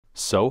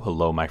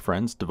Hello my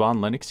friends,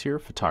 Devon Lennox here,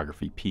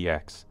 Photography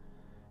PX.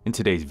 In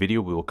today's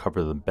video we will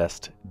cover the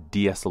best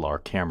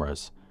DSLR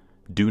cameras.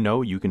 Do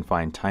know you can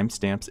find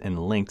timestamps and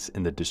links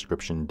in the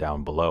description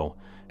down below,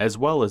 as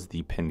well as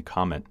the pinned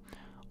comment.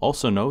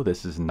 Also know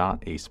this is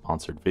not a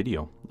sponsored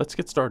video. Let's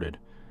get started.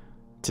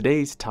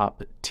 Today's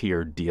top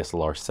tier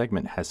DSLR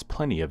segment has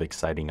plenty of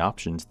exciting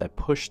options that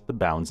push the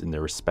bounds in their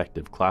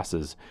respective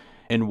classes.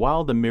 And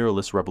while the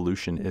mirrorless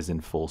revolution is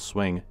in full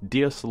swing,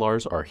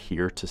 DSLRs are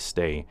here to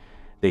stay.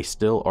 They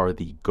still are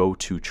the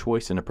go-to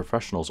choice in a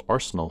professional's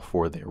arsenal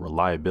for their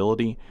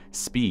reliability,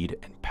 speed,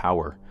 and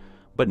power.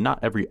 But not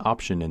every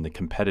option in the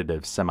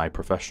competitive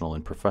semi-professional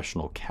and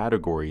professional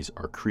categories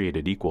are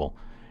created equal.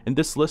 In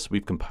this list,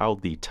 we've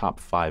compiled the top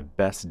 5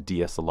 best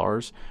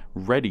DSLRs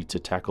ready to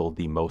tackle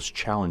the most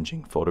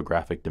challenging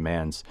photographic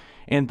demands,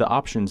 and the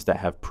options that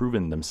have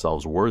proven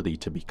themselves worthy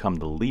to become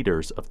the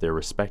leaders of their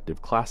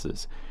respective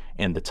classes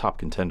and the top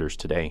contenders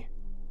today.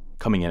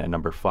 Coming in at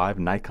number 5,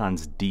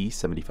 Nikon's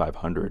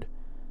D7500.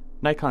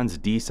 Nikon's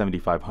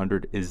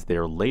D7500 is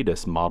their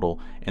latest model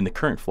and the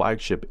current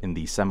flagship in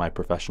the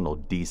semi-professional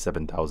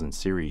D7000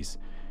 series,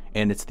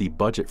 and it's the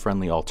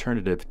budget-friendly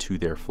alternative to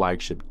their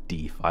flagship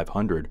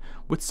D500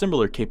 with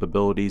similar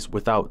capabilities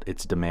without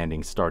its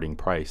demanding starting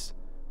price.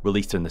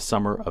 Released in the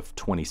summer of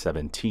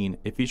 2017,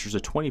 it features a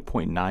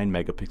 20.9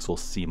 megapixel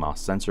CMOS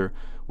sensor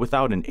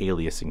without an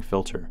aliasing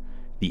filter,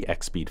 the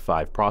X-Speed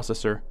 5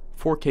 processor,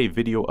 4K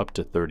video up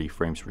to 30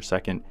 frames per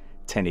second,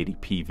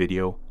 1080p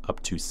video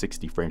up to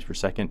 60 frames per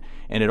second,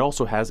 and it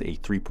also has a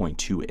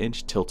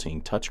 3.2-inch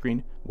tilting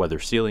touchscreen, weather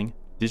sealing,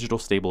 digital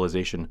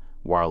stabilization,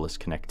 wireless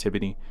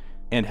connectivity,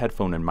 and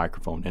headphone and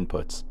microphone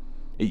inputs.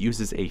 It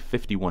uses a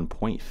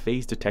 51-point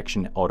phase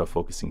detection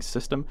autofocusing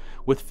system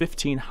with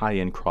 15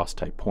 high-end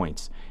cross-type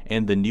points,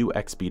 and the new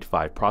X-Speed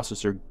 5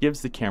 processor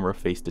gives the camera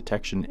face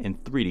detection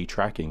and 3D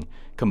tracking,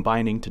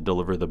 combining to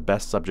deliver the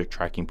best subject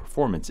tracking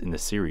performance in the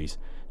series.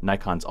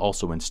 Nikon's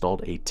also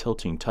installed a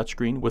tilting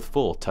touchscreen with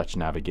full touch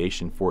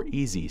navigation for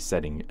easy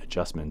setting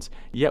adjustments,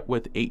 yet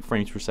with 8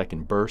 frames per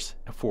second bursts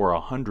for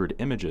 100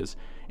 images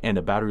and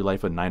a battery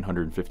life of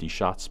 950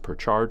 shots per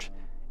charge.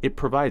 It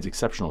provides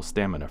exceptional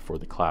stamina for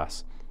the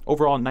class.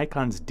 Overall,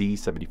 Nikon's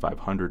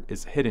D7500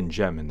 is a hidden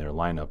gem in their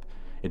lineup.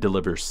 It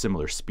delivers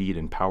similar speed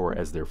and power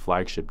as their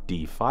flagship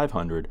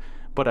D500,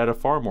 but at a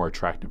far more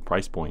attractive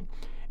price point,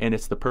 and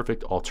it's the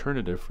perfect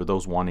alternative for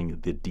those wanting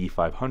the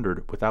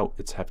D500 without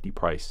its hefty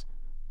price.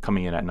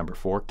 Coming in at number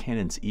 4,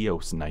 Canon's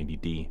EOS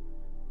 90D.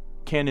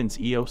 Canon's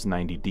EOS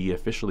 90D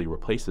officially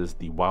replaces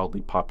the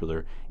wildly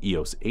popular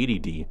EOS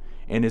 80D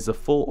and is a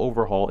full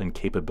overhaul in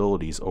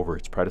capabilities over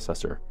its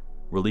predecessor.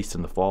 Released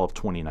in the fall of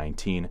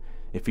 2019,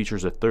 it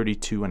features a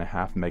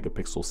 32.5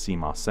 megapixel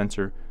CMOS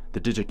sensor,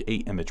 the Digic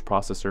 8 image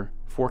processor,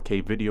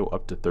 4K video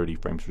up to 30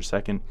 frames per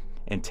second,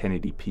 and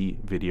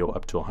 1080p video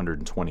up to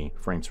 120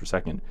 frames per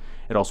second.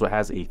 It also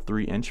has a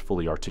 3-inch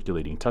fully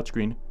articulating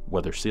touchscreen,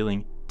 weather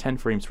sealing, 10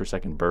 frames per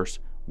second burst,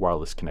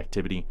 wireless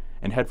connectivity,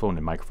 and headphone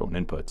and microphone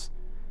inputs.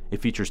 It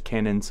features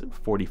Canon's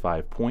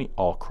 45-point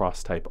all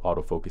cross-type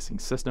autofocusing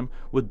system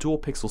with dual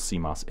pixel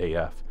CMOS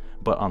AF,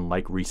 but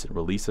unlike recent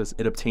releases,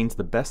 it obtains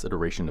the best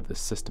iteration of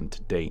this system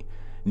to date.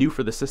 New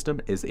for the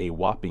system is a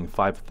whopping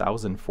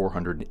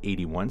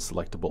 5,481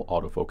 selectable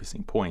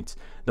autofocusing points,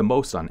 the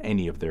most on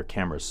any of their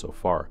cameras so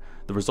far.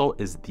 The result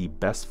is the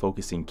best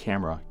focusing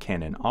camera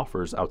Canon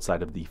offers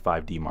outside of the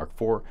 5D Mark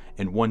IV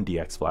and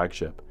 1DX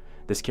flagship.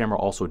 This camera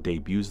also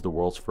debuts the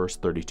world's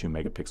first 32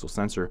 megapixel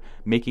sensor,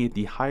 making it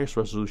the highest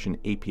resolution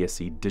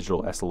APS-C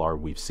digital SLR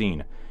we've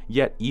seen.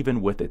 Yet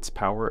even with its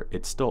power,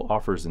 it still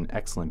offers an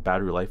excellent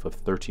battery life of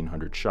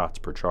 1300 shots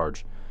per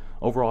charge.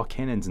 Overall,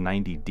 Canon's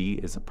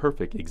 90D is a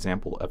perfect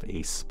example of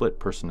a split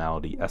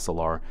personality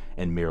SLR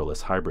and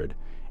mirrorless hybrid.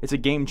 It's a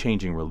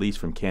game-changing release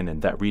from Canon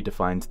that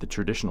redefines the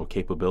traditional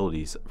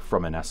capabilities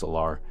from an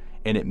SLR,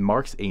 and it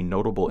marks a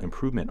notable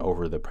improvement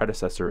over the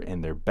predecessor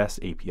and their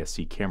best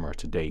APS-C camera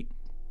to date.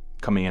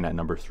 Coming in at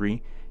number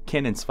 3,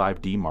 Canon's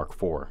 5D Mark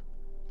IV.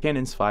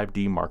 Canon's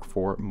 5D Mark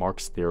IV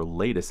marks their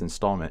latest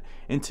installment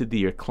into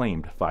the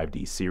acclaimed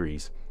 5D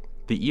series.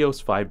 The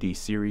EOS 5D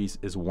series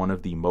is one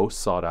of the most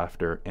sought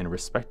after and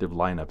respected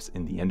lineups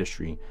in the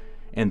industry,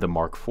 and the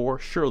Mark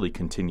IV surely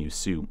continues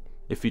suit.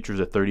 It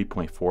features a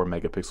 30.4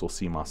 megapixel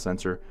CMOS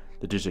sensor,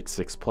 the Digic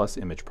 6 Plus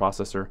image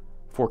processor,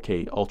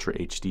 4K Ultra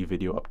HD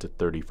video up to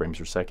 30 frames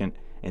per second,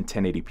 and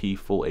 1080p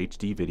Full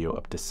HD video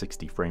up to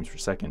 60 frames per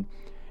second.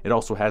 It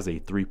also has a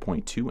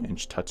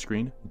 3.2-inch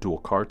touchscreen, dual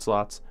card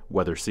slots,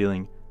 weather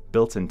sealing,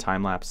 built-in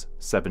time-lapse,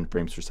 7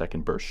 frames per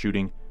second burst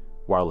shooting,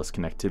 wireless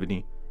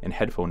connectivity, and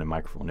headphone and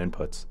microphone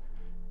inputs.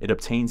 It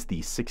obtains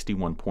the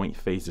 61-point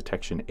phase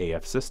detection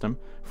AF system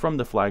from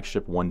the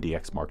flagship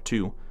 1DX Mark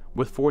II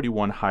with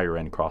 41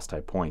 higher-end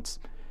cross-type points,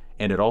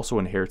 and it also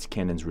inherits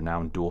Canon's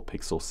renowned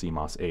dual-pixel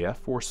CMOS AF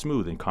for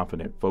smooth and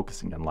confident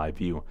focusing in live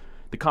view.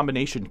 The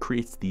combination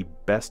creates the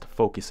best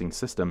focusing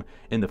system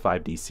in the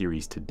 5D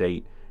series to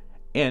date,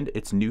 And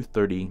its new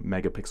 30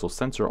 megapixel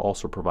sensor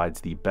also provides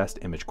the best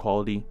image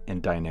quality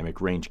and dynamic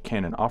range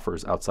Canon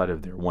offers outside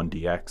of their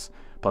 1DX,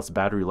 plus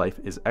battery life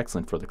is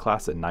excellent for the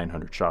class at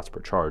 900 shots per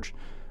charge.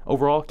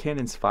 Overall,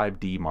 Canon's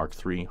 5D Mark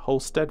III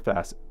holds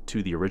steadfast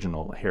to the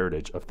original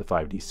heritage of the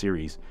 5D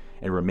series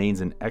and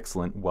remains an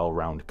excellent,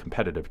 well-rounded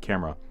competitive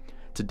camera.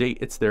 To date,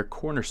 it's their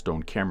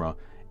cornerstone camera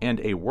and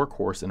a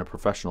workhorse in a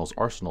professional's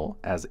arsenal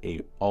as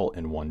a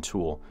all-in-one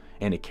tool,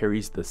 and it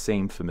carries the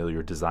same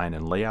familiar design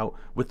and layout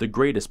with the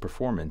greatest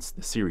performance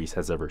the series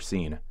has ever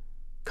seen.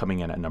 Coming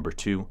in at number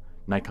 2,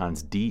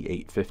 Nikon's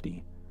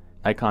D850.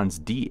 Nikon's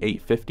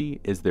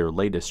D850 is their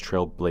latest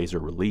trailblazer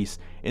release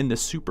in the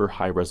super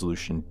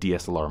high-resolution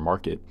DSLR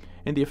market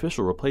and the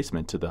official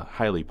replacement to the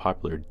highly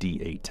popular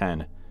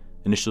D810.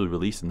 Initially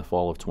released in the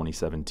fall of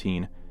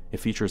 2017, it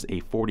features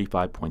a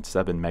 45.7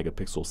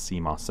 megapixel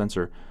CMOS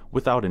sensor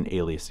without an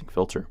aliasing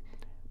filter,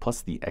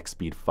 plus the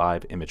X-Speed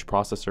 5 image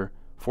processor,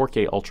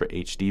 4K Ultra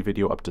HD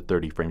video up to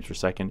 30 frames per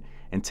second,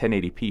 and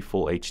 1080p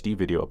Full HD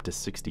video up to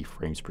 60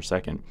 frames per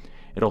second.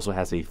 It also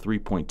has a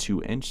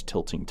 3.2-inch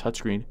tilting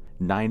touchscreen,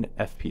 9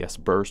 FPS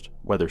burst,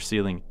 weather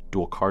sealing,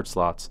 dual card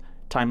slots,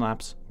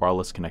 time-lapse,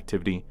 wireless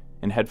connectivity,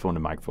 and headphone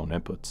and microphone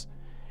inputs.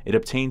 It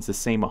obtains the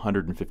same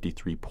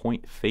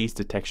 153-point phase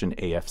detection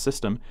AF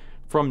system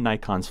from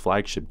Nikon's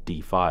flagship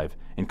D5,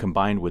 and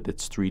combined with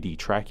its 3D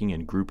tracking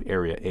and group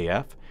area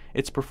AF,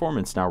 its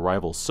performance now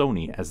rivals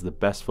Sony as the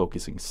best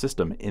focusing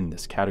system in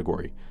this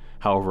category.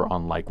 However,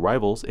 unlike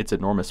rivals, its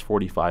enormous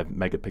 45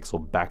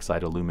 megapixel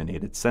backside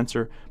illuminated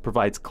sensor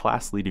provides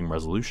class-leading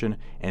resolution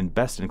and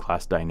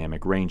best-in-class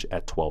dynamic range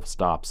at 12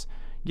 stops.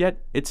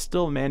 Yet, it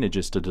still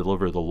manages to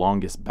deliver the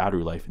longest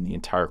battery life in the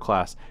entire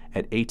class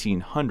at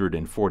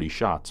 1840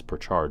 shots per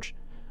charge.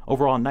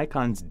 Overall,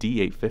 Nikon's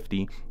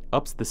D850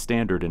 ups the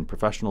standard in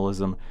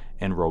professionalism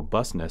and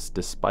robustness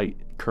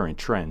despite current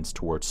trends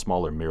towards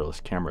smaller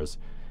mirrorless cameras.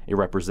 It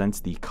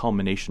represents the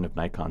culmination of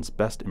Nikon's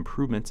best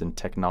improvements in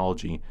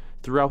technology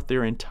throughout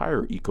their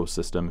entire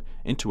ecosystem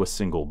into a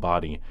single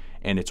body,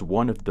 and it's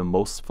one of the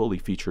most fully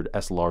featured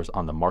SLRs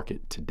on the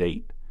market to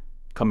date.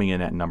 Coming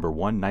in at number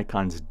 1,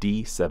 Nikon's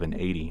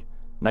D780.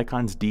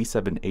 Nikon's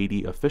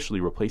D780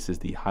 officially replaces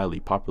the highly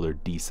popular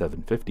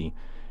D750,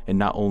 and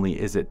not only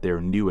is it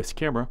their newest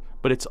camera,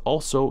 but it's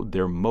also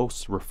their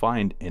most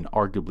refined and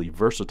arguably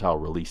versatile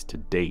release to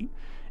date.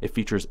 It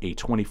features a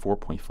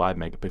 24.5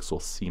 megapixel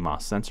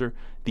CMOS sensor,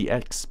 the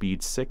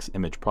X-Speed 6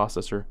 image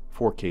processor,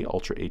 4K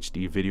Ultra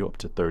HD video up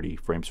to 30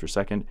 frames per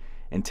second,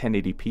 and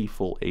 1080p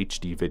Full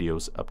HD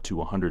videos up to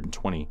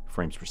 120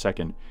 frames per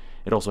second.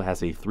 It also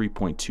has a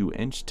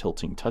 3.2-inch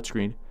tilting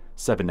touchscreen,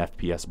 7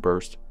 FPS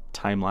burst,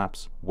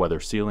 time-lapse,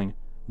 weather sealing,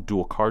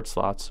 dual card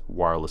slots,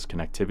 wireless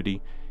connectivity,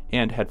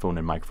 and headphone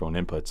and microphone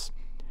inputs.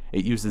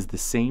 It uses the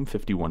same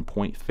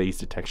 51-point phase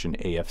detection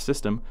AF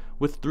system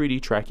with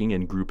 3D tracking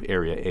and group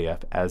area AF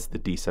as the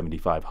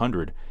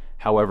D7500.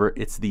 However,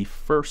 it's the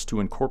first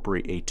to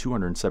incorporate a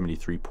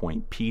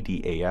 273-point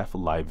PDAF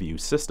live view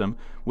system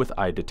with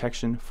eye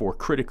detection for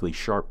critically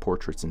sharp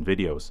portraits and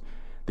videos.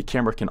 The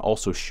camera can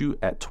also shoot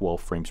at 12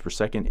 frames per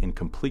second in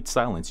complete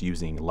silence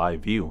using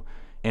live view.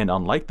 And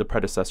unlike the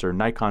predecessor,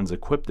 Nikon's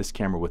equipped this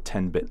camera with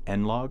 10-bit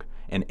N-Log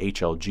and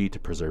HLG to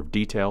preserve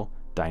detail,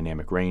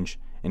 dynamic range,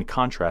 and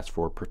contrast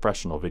for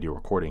professional video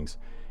recordings.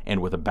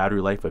 And with a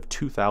battery life of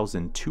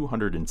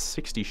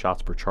 2,260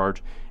 shots per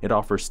charge, it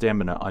offers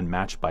stamina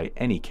unmatched by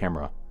any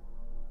camera.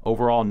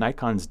 Overall,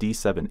 Nikon's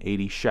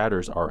D780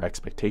 shatters our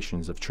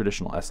expectations of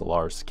traditional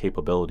SLR's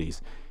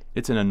capabilities.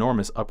 It's an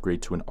enormous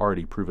upgrade to an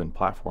already proven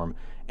platform,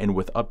 and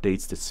with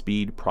updates to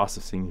speed,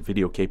 processing,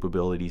 video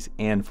capabilities,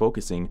 and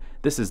focusing,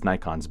 this is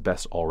Nikon's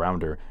best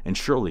all-rounder, and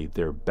surely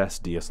their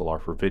best DSLR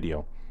for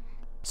video.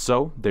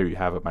 So, there you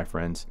have it, my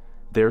friends.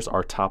 There's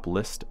our top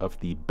list of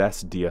the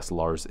best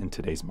DSLRs in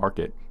today's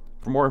market.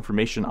 For more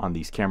information on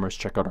these cameras,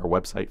 check out our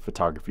website,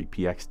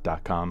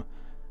 photographypx.com.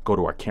 Go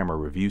to our camera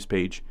reviews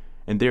page,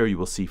 and there you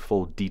will see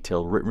full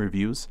detailed written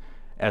reviews,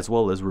 as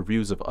well as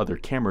reviews of other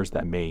cameras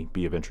that may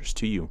be of interest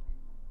to you.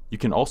 You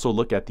can also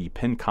look at the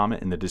pinned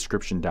comment in the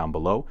description down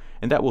below,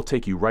 and that will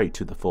take you right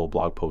to the full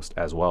blog post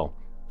as well.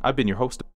 I've been your host.